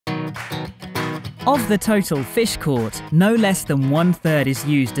Of the total fish caught, no less than 1/3 is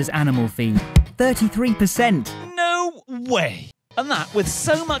used as animal feed. 33%! No way! And that with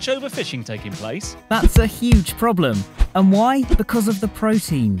so much overfishing taking place. That's a huge problem. And why? Because of the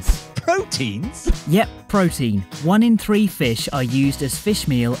proteins. Proteins? Yep, protein. 1 in 3 fish are used as fish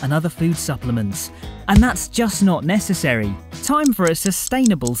meal and other food supplements. And that's just not necessary. Time for a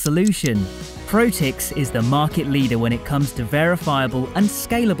sustainable solution. Protix is the market leader when it comes to verifiable and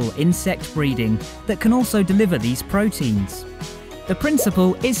scalable insect breeding that can also deliver these proteins. The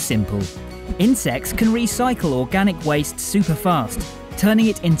principle is simple. Insects can recycle organic waste super fast, turning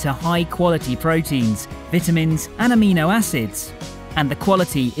it into high-quality proteins, vitamins and amino acids. And the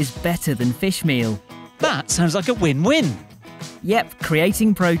quality is better than fish meal. That sounds like a win-win. Yep,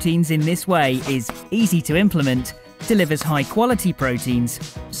 creating proteins in this way is easy to implement, delivers high-quality proteins,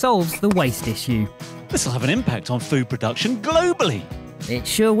 solves the waste issue. This will have an impact on food production globally. It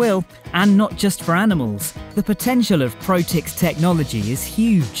sure will, and not just for animals. The potential of Protix technology is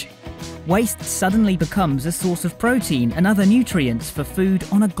huge. Waste suddenly becomes a source of protein and other nutrients for food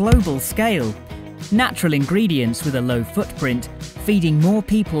on a global scale. Natural ingredients with a low footprint, feeding more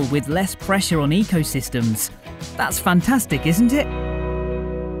people with less pressure on ecosystems. That's fantastic, isn't it?